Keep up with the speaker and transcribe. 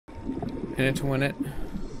In it to win it.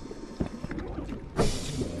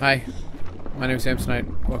 Hi, my name is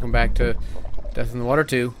Samsonite. Welcome back to Death in the Water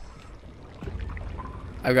 2.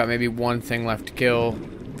 I've got maybe one thing left to kill.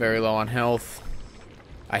 Very low on health.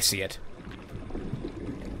 I see it.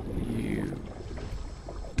 You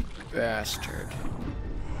bastard.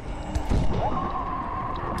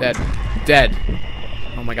 Dead. Dead.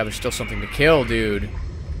 Oh my god, there's still something to kill, dude.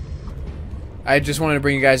 I just wanted to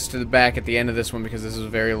bring you guys to the back at the end of this one because this is a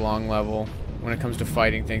very long level when it comes to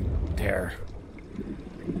fighting things. There.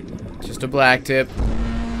 Just a black tip.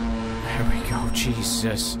 There we go,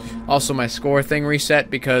 Jesus. Also, my score thing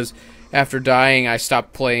reset because after dying, I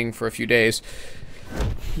stopped playing for a few days.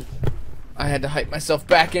 I had to hype myself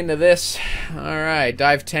back into this. Alright,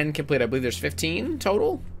 dive 10 complete. I believe there's 15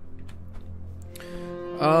 total.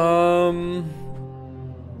 I'm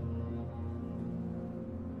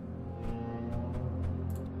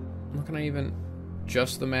not gonna even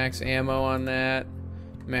just the max ammo on that.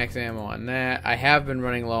 Max ammo on that. I have been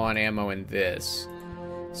running low on ammo in this.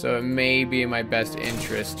 So it may be in my best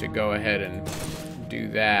interest to go ahead and do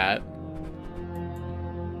that.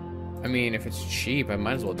 I mean, if it's cheap, I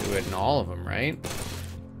might as well do it in all of them, right?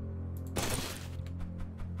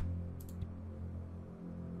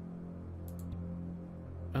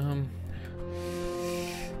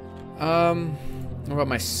 What about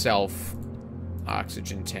myself?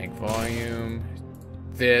 Oxygen tank volume.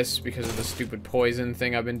 This, because of the stupid poison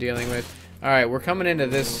thing I've been dealing with. Alright, we're coming into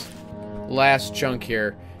this last chunk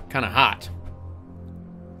here. Kind of hot.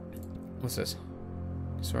 What's this?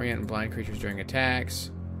 Disorient and blind creatures during attacks.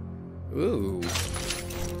 Ooh.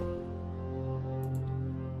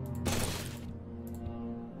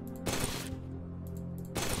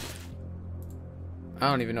 I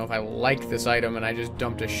don't even know if I like this item and I just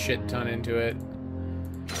dumped a shit ton into it.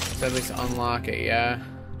 So at least unlock it, yeah.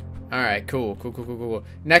 Alright, cool.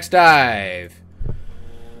 Next dive.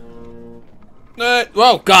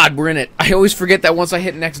 Oh god, we're in it. I always forget that once I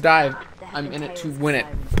hit next dive, I'm in it to win it. I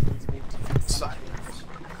can't believe the myths are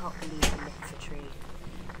true.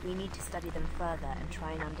 We need to study them further and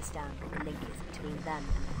try and understand what the link is between them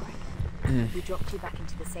and the Kraken. We dropped you back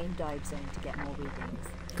into the same dive zone to get more readings.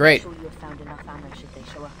 Great. I'm sure you have found enough ammo should they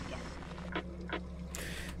show up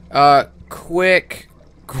again. Quick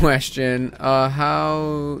question.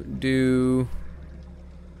 How do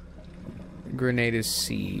grenades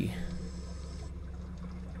see?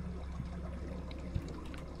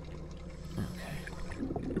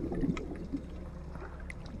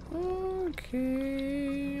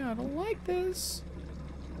 Okay, I don't like this.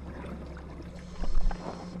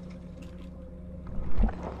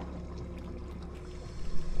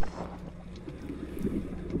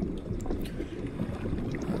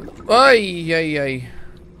 Ay.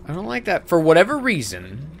 I don't like that. For whatever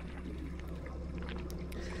reason,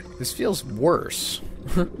 this feels worse.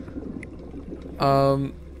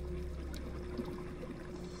 Gotta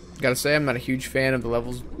say, I'm not a huge fan of the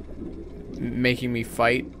levels making me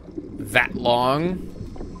fight that long.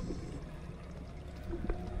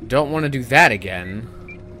 Don't want to do that again.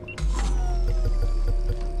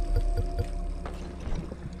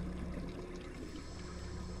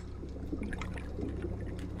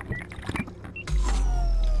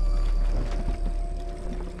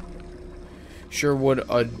 Sure would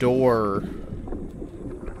adore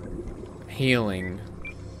healing.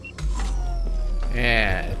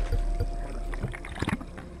 Yeah.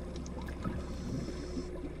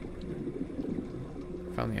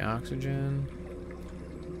 Found the oxygen.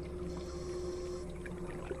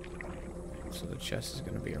 So the chest is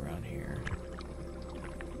going to be around here.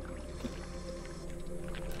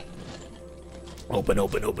 Open.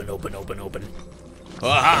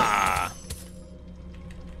 Aha!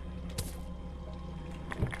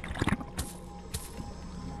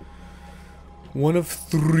 One of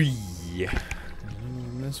three.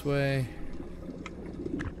 This way.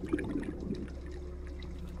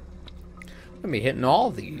 I'm gonna be hitting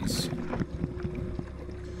all these.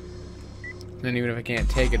 And even if I can't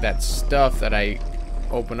take it, that stuff that I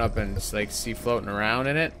open up and just, like, see floating around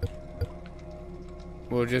in it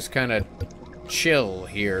will just kind of chill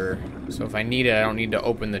here. So if I need it, I don't need to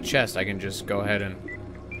open the chest. I can just go ahead and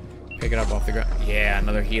pick it up off the ground. Yeah,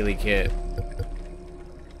 another Healy kit.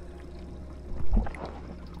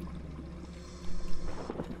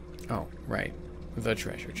 Oh, right. The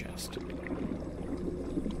treasure chest.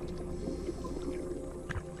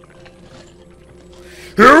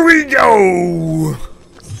 Here we go!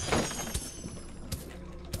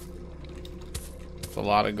 It's a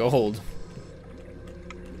lot of gold.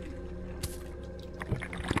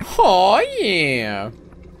 Oh, yeah!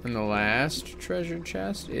 And the last treasure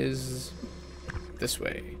chest is this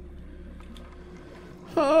way.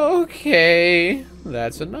 Okay,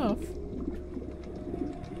 that's enough.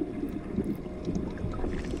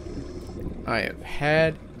 I have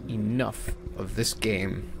had enough of this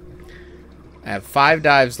game. I have 5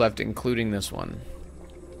 dives left, including this one.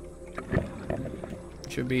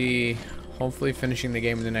 Should be hopefully finishing the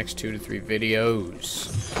game in the next 2 to 3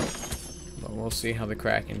 videos. But we'll see how the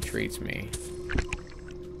Kraken treats me.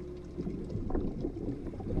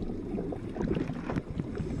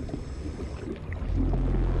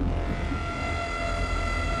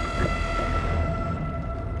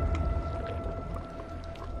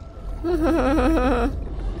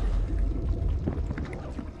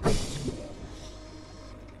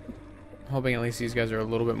 Hoping at least these guys are a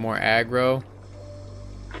little bit more aggro.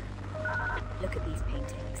 Look at these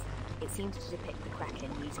paintings. It seems to depict the Kraken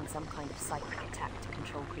using some kind of psychic attack to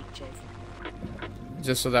control creatures.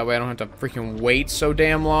 Just so that way I don't have to freaking wait so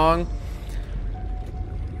damn long.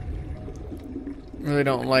 Really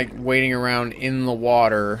don't like waiting around in the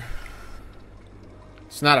water.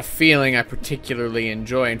 It's not a feeling I particularly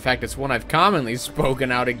enjoy. In fact, it's one I've commonly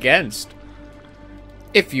spoken out against.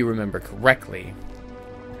 If you remember correctly.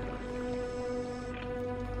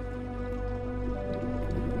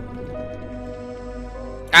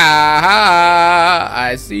 Aha!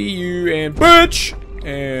 I see you, and bitch!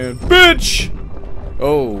 And bitch!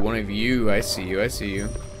 Oh, one of you. I see you, I see you.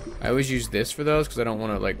 I always use this for those, because I don't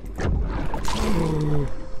want to, like...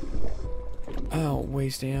 oh,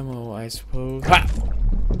 waste ammo, I suppose. Ha!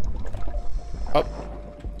 Up.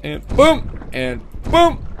 And boom! And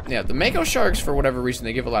boom! Yeah, the Mako sharks, for whatever reason,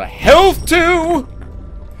 they give a lot of health to!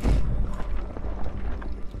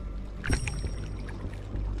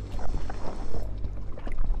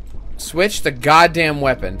 Switch the goddamn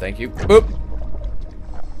weapon, thank you. Boop.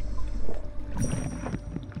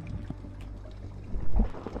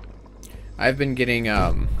 I've been getting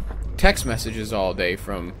text messages all day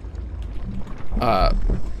from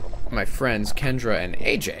my friends Kendra and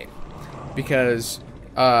AJ because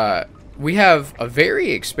we have a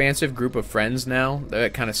very expansive group of friends now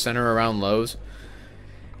that kind of center around Lowe's,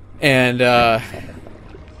 and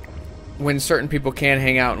when certain people can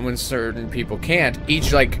hang out and when certain people can't,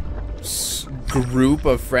 each like group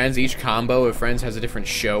of friends, each combo of friends has a different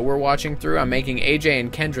show we're watching through. I'm making AJ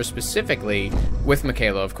and Kendra specifically, with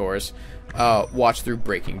Michaela of course, watch through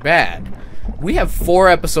Breaking Bad. We have 4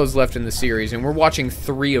 episodes left in the series and we're watching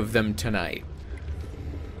 3 of them tonight.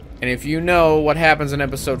 And if you know what happens in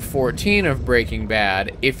episode 14 of Breaking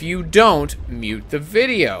Bad, if you don't, mute the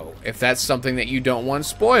video. If that's something that you don't want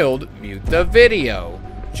spoiled, mute the video.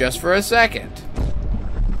 Just for a second.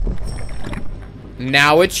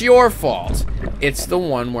 Now it's your fault. It's the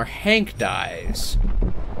one where Hank dies.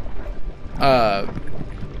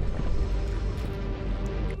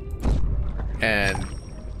 And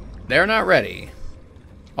they're not ready.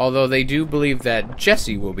 Although they do believe that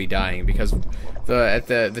Jesse will be dying because at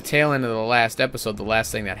the tail end of the last episode, the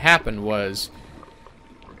last thing that happened was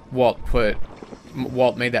Walt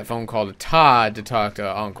made that phone call to Todd to talk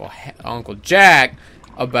to Uncle Jack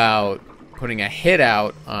about putting a hit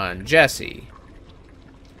out on Jesse.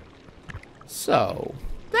 So,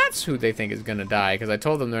 that's who they think is gonna die, because I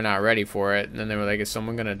told them they're not ready for it, and then they were like, is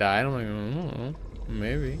someone gonna die? And I'm like, I don't know,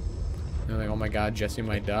 maybe. And they're like, oh my god, Jesse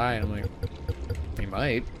might die, and I'm like, he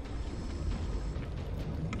might.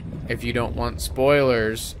 If you don't want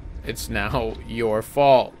spoilers, it's now your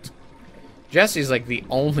fault. Jesse's like the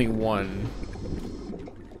only one.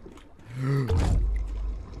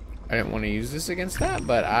 I didn't want to use this against that,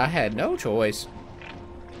 but I had no choice.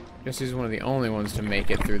 Jesse's one of the only ones to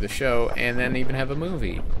make it through the show and then even have a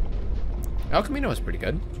movie. El Camino is pretty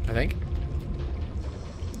good, I think.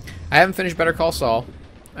 I haven't finished Better Call Saul.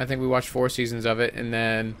 I think we watched 4 seasons of it, and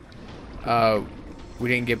then we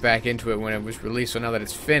didn't get back into it when it was released. So now that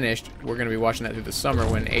it's finished, we're going to be watching that through the summer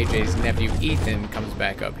when AJ's nephew Ethan comes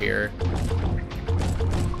back up here.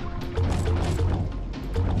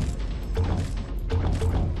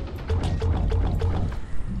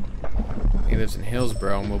 He lives in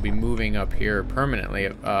Hillsborough and will be moving up here permanently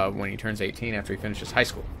when he turns 18 after he finishes high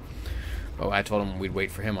school. Oh, I told him we'd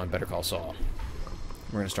wait for him on Better Call Saul.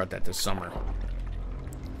 We're going to start that this summer.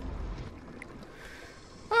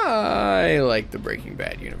 I like the Breaking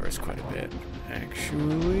Bad universe quite a bit,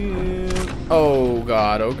 actually. Oh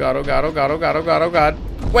god, oh god, oh god, oh god, oh god, oh god, oh god.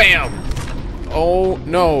 Wham! Oh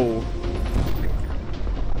no.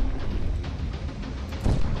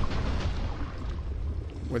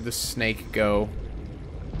 Where'd the snake go?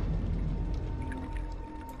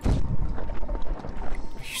 Are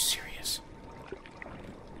you serious?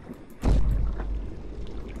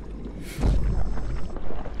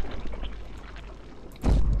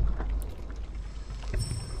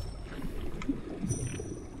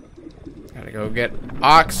 Gotta go get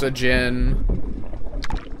oxygen.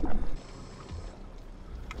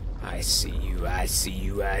 I see you, I see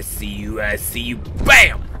you, I see you, I see you.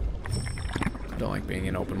 BAM! Don't like being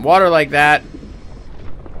in open water like that.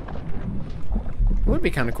 It would be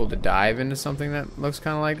kind of cool to dive into something that looks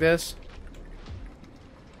kind of like this.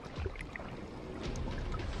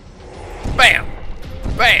 BAM!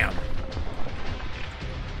 BAM!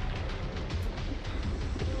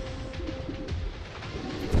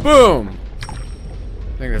 Boom!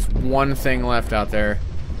 I think there's one thing left out there.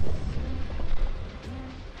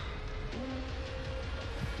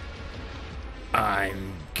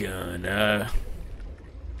 I'm gonna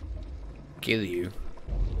kill you.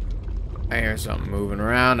 I hear something moving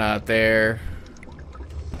around out there.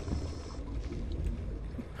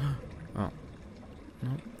 Oh.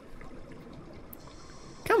 No.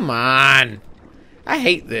 Come on! I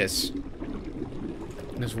hate this.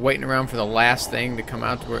 I'm just waiting around for the last thing to come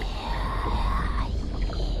out to where...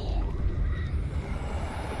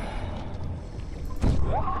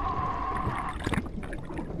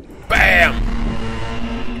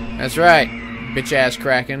 BAM! That's right. Bitch ass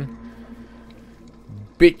Kraken.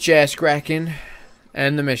 Bitch ass Kraken.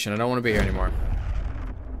 End the mission. I don't want to be here anymore.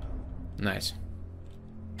 Nice.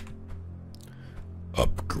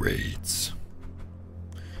 Upgrades.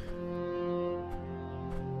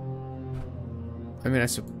 I mean, I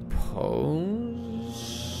suppose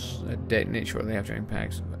that detonate shortly after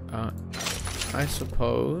impacts. I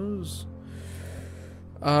suppose.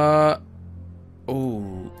 Oh.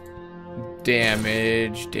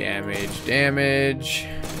 Damage, damage, damage.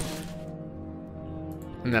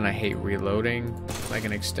 And then I hate reloading. Like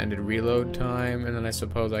an extended reload time. And then I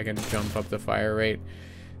suppose I can jump up the fire rate.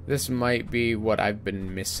 This might be what I've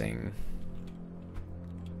been missing.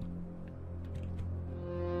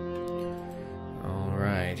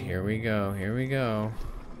 Alright, here we go, here we go.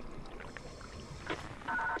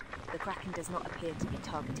 The Kraken does not appear to be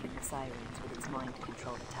targeting the sirens with its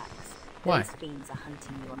mind-control attacks. Why? Those fiends are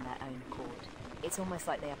hunting you on their own accord. It's almost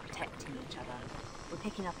like they are protecting each other. We're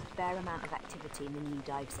picking up a fair amount of activity in the new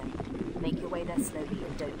dive zone. Make your way there slowly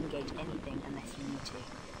and don't engage anything unless you need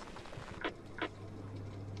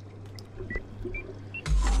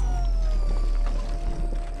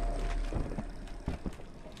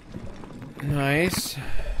to. Nice.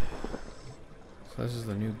 So this is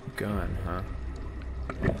the new gun, huh?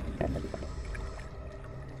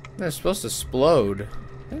 They're supposed to explode.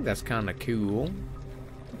 I think that's kind of cool.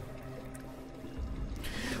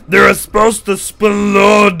 They're supposed to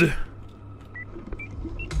explode.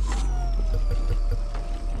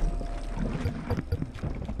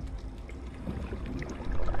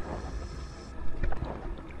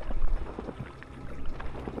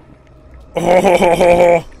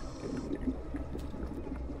 Oh!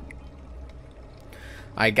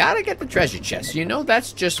 I gotta get the treasure chest. You know,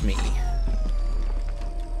 that's just me.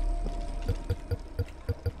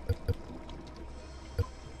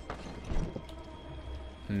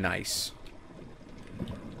 Nice.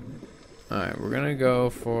 Alright, we're gonna go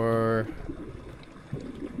for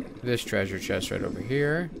this treasure chest right over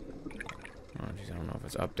here. Oh, geez, I don't know if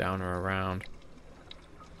it's up, down, or around.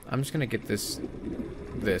 I'm just gonna get this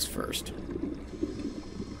first.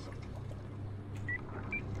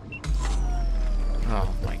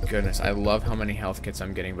 Oh my goodness, I love how many health kits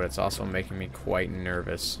I'm getting, but it's also making me quite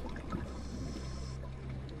nervous.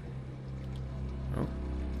 Oh,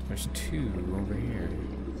 there's two over here.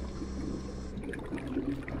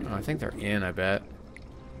 Oh, I think they're in, I bet.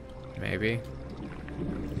 Maybe.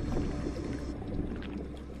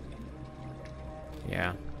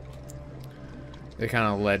 Yeah. They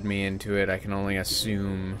kind of led me into it. I can only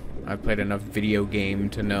assume. I've played enough video game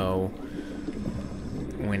to know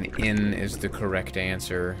when in is the correct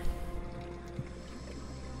answer.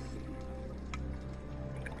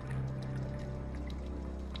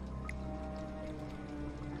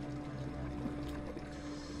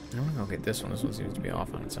 I'm gonna go get this one. This one seems to be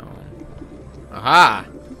off on its own. Aha!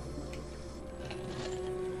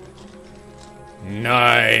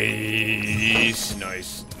 Nice!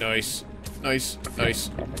 Nice, nice, nice, nice,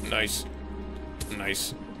 nice,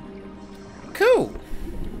 nice. Cool!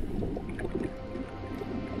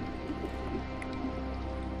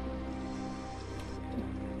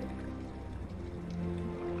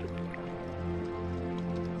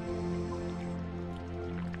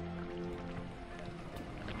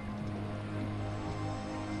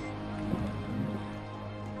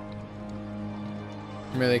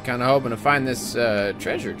 I'm really kind of hoping to find this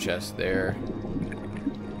treasure chest there.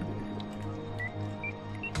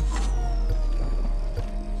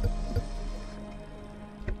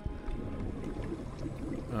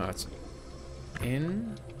 Oh, it's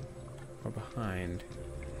in? Or behind.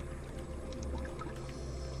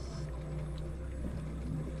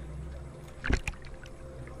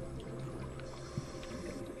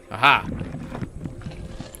 Aha!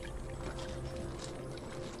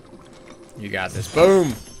 You got this.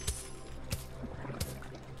 Boom!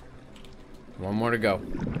 One more to go.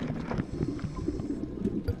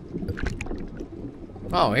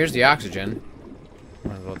 Oh, here's the oxygen.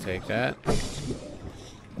 Might as well take that.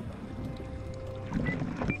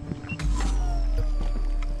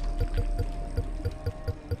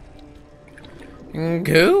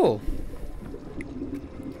 Cool.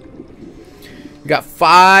 Got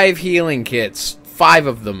 5 healing kits. 5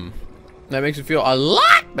 of them. That makes me feel a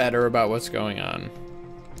lot better about what's going on.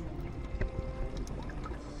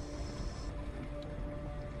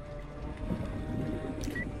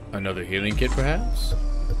 Another healing kit, perhaps?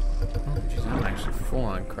 Oh, jeez, I'm actually full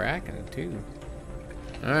on cracking, too.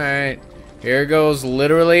 Alright. Here goes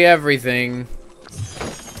literally everything.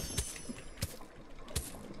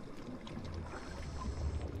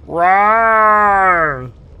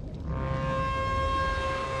 Roar!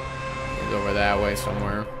 He's over that way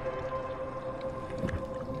somewhere.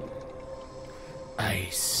 I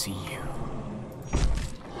see you.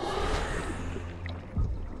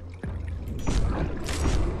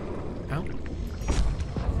 Ow.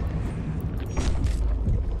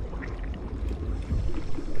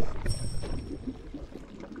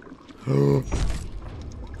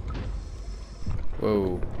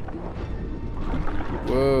 Whoa.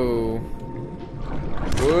 Whoa.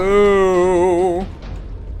 Whoa.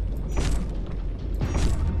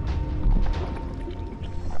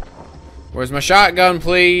 Where's my shotgun,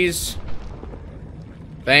 please?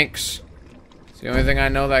 Thanks. It's the only thing I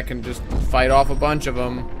know that can just fight off a bunch of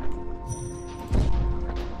them.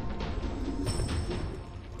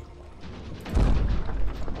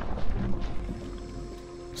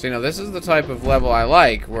 See, now this is the type of level I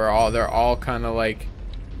like, where they're all kind of like,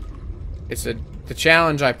 it's the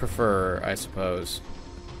challenge I prefer, I suppose.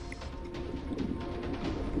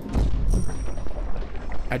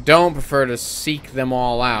 I don't prefer to seek them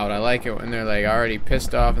all out. I like it when they're like already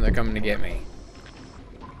pissed off and they're coming to get me.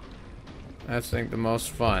 That's, I think, the most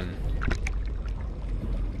fun.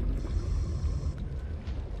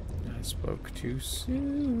 I spoke too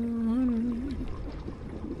soon.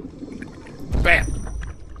 Bam!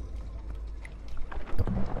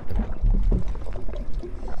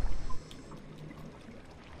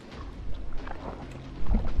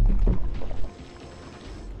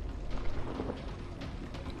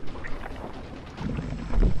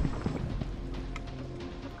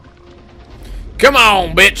 Come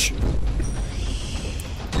on, bitch!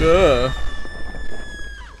 Duh.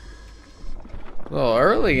 A little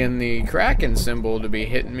early in the Kraken symbol to be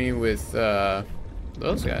hitting me with those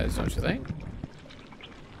guys, don't you think?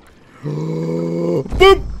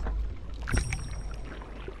 Boom!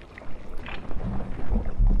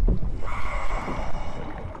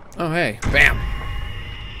 Oh, hey. Bam!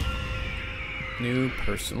 New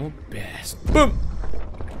personal best. Boom!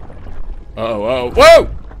 Uh-oh, uh-oh. Whoa!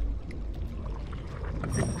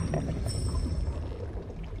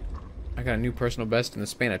 I got a new personal best in the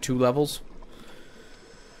span of 2 levels.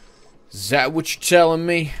 Is that what you're telling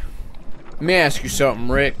me? Let me ask you something,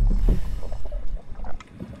 Rick.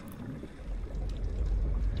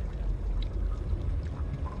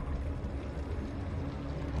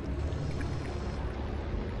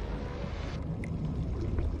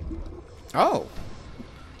 Oh.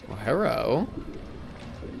 Well, hello.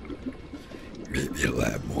 Maybe you'll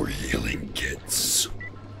have more healing kits.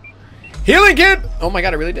 Healing kit! Oh my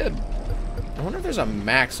god, I really did. I wonder if there's a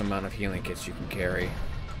max amount of healing kits you can carry.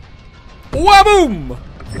 Waboom!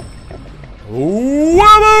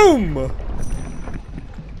 Waboom!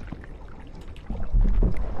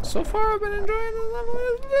 So far, I've been enjoying the level a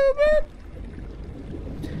little bit.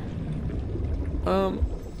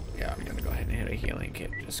 Yeah, I'm gonna go ahead and hit a healing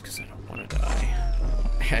kit just because I don't want to die.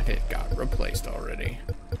 And it got replaced already.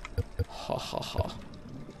 Ha ha ha.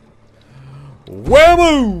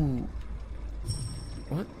 Whammoo!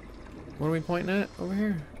 What? What are we pointing at over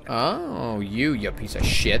here? Oh, you piece of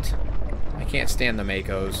shit. I can't stand the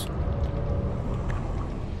Makos.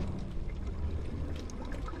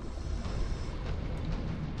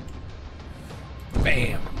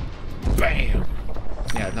 Bam. Bam.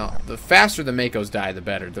 Yeah, no, the faster the Makos die, the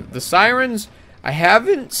better. The Sirens, I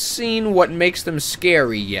haven't seen what makes them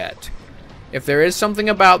scary yet. If there is something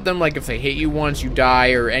about them, like if they hit you once, you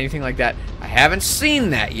die, or anything like that, I haven't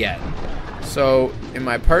seen that yet. So, in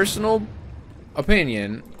my personal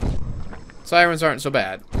opinion, Sirens aren't so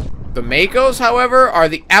bad. The Makos, however, are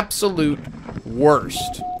the absolute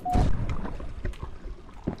worst.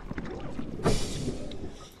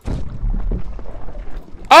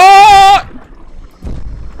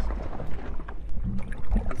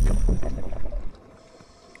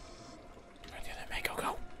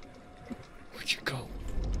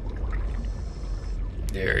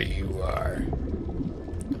 There you are.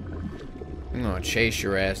 I'm gonna chase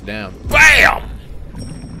your ass down. BAM!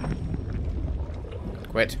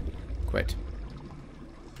 Quit. Quit.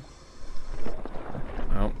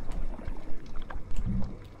 Oh.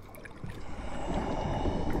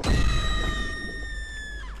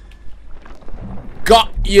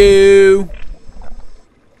 Got you!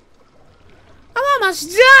 I'm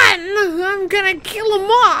almost done! I'm gonna kill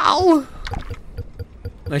them all!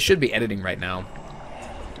 I should be editing right now.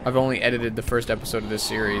 I've only edited the first episode of this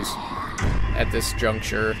series at this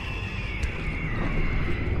juncture.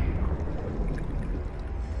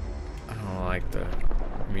 I don't like the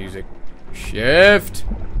music shift.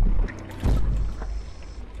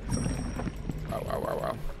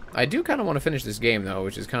 Wow. I do kind of want to finish this game though,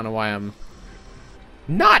 which is kind of why I'm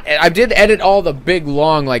not. I did edit all the big,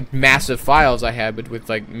 long, like massive files I had, but with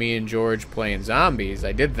like me and George playing zombies,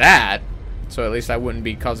 I did that, so at least I wouldn't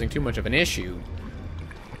be causing too much of an issue.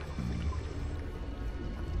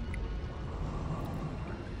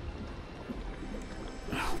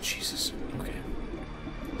 Oh Jesus. Okay.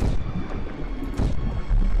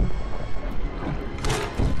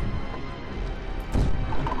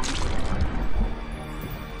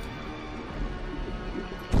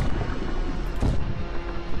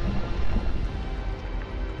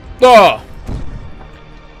 Oh!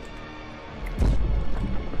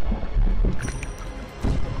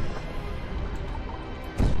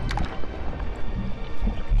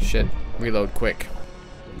 Shit. Reload quick.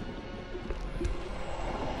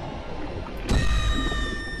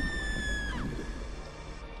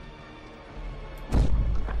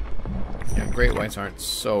 Yeah, great whites aren't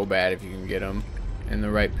so bad if you can get them in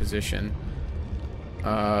the right position.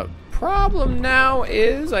 Problem now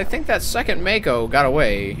is, I think that second Mako got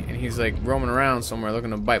away, and he's like roaming around somewhere looking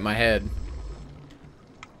to bite my head.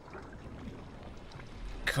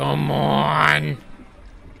 Come on!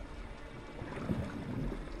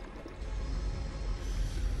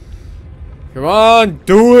 Come on,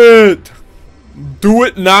 do it! Do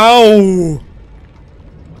it now!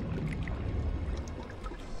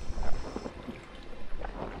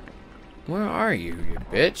 Where are you, you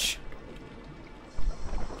bitch?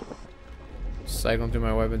 Cycling through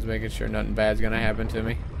my weapons, making sure nothing bad's gonna happen to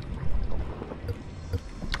me.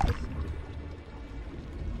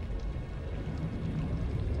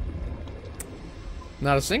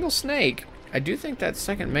 Not a single snake. I do think that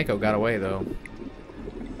second Mako got away, though.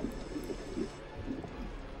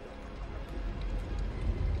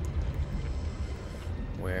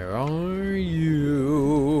 Where are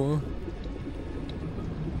you?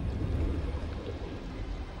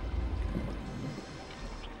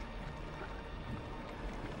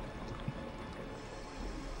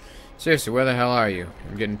 Seriously, where the hell are you?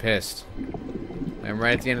 I'm getting pissed. I'm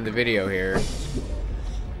right at the end of the video here.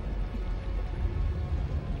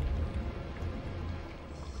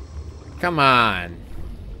 Come on.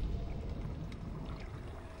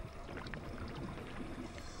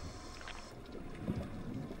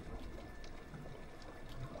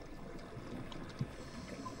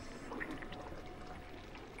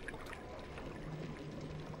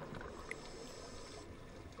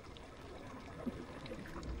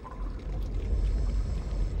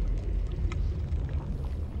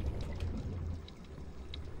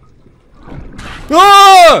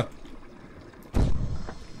 Ah!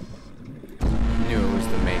 Knew it was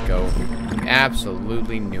the Mako.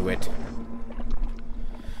 Absolutely knew it.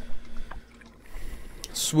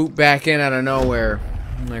 Swoop back in out of nowhere,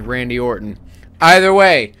 like Randy Orton. Either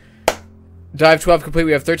way, Dive 12 complete.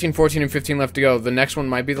 We have 13, 14, and 15 left to go. The next one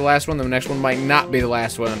might be the last one. The next one might not be the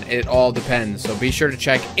last one. It all depends. So be sure to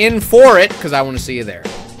check in for it, because I want to see you there.